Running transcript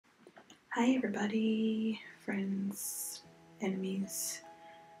Hi everybody, friends, enemies,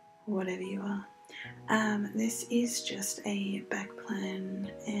 whatever you are. This is just a back plan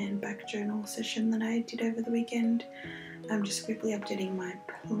and back journal session that I did over the weekend. I'm just quickly updating my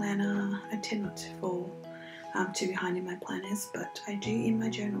planner. I tend not to fall too behind in my planners, but I do in my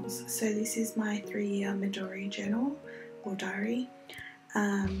journals. So this is my 3-year Midori journal or diary.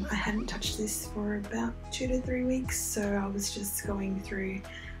 I hadn't touched this for about 2 to 3 weeks, so I was just going through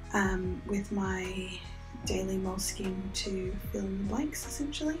with my daily moleskine to fill in the blanks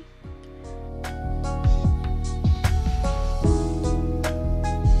essentially.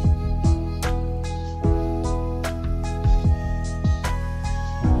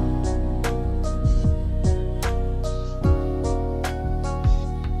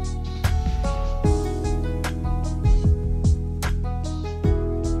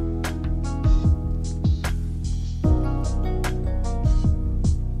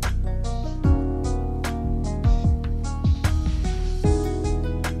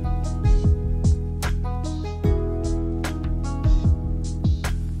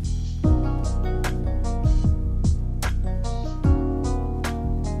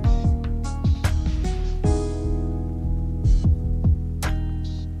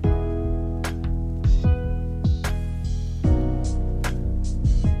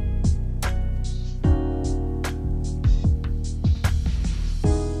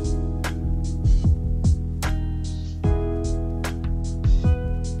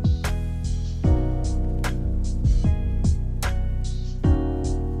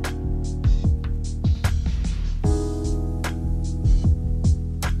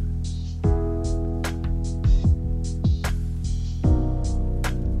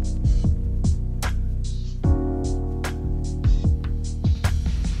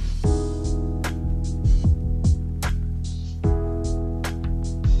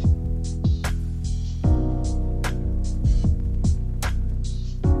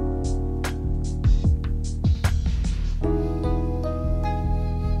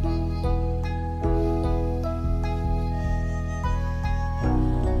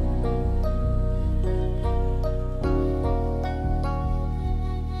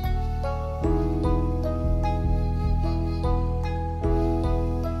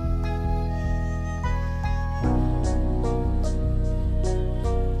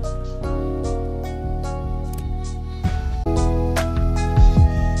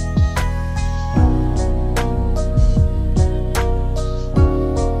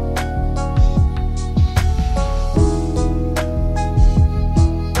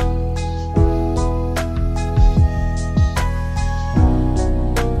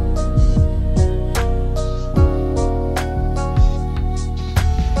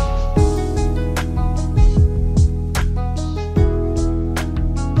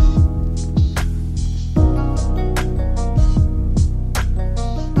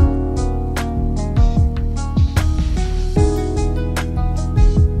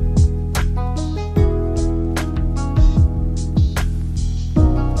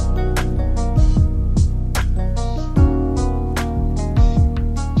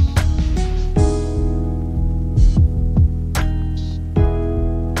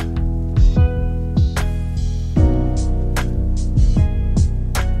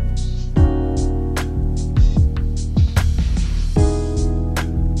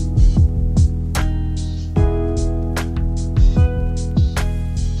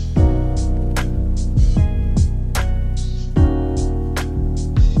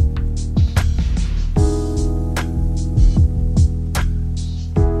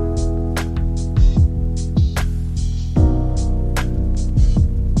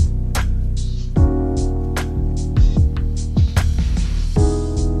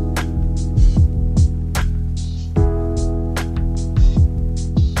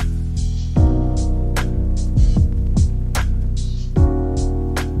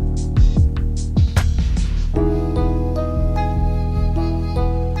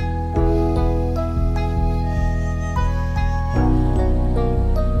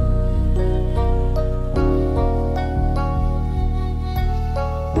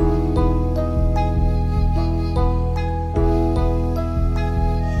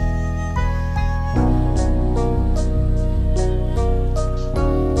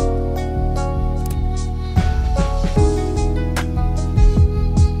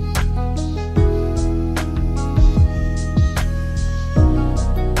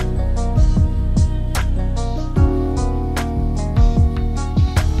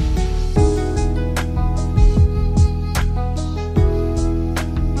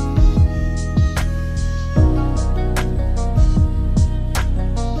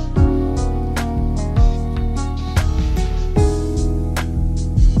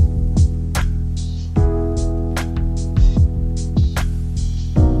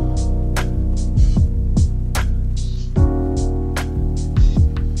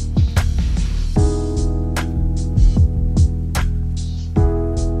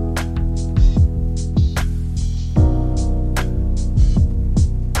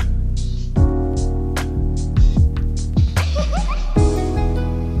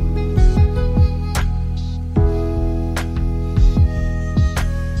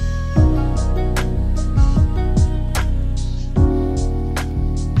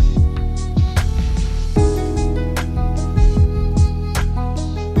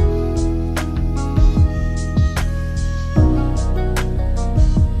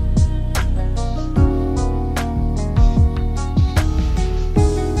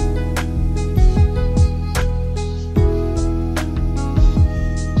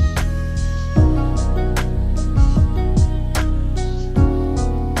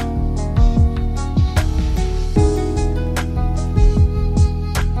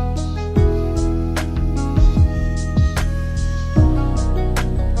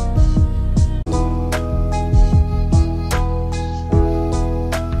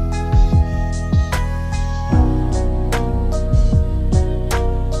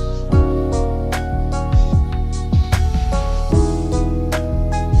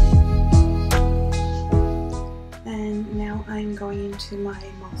 into my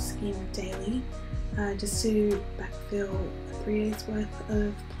moleskine daily, just to backfill 3 days worth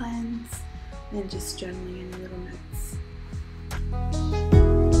of plans and just journaling any little notes.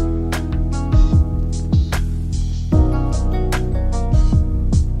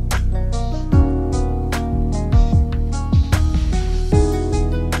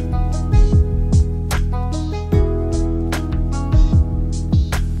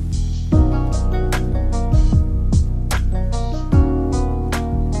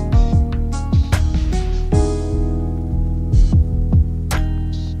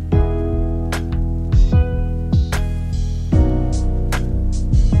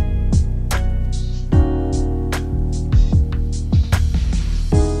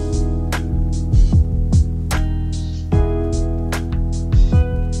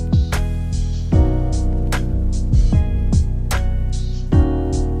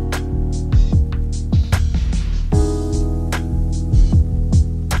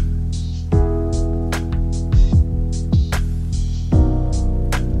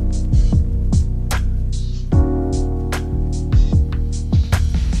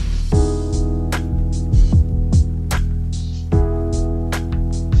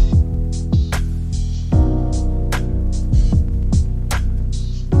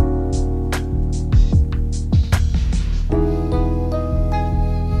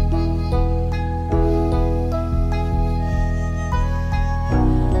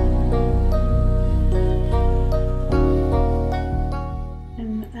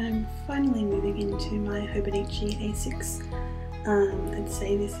 Finally moving into my hobonichi A6. I'd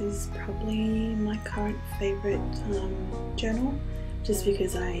say this is probably my current favourite journal, just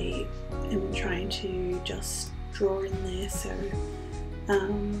because I am trying to just draw in there, so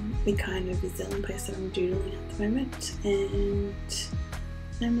it kind of is the only place that I'm doodling at the moment, and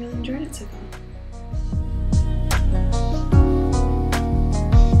I'm really enjoying it so far.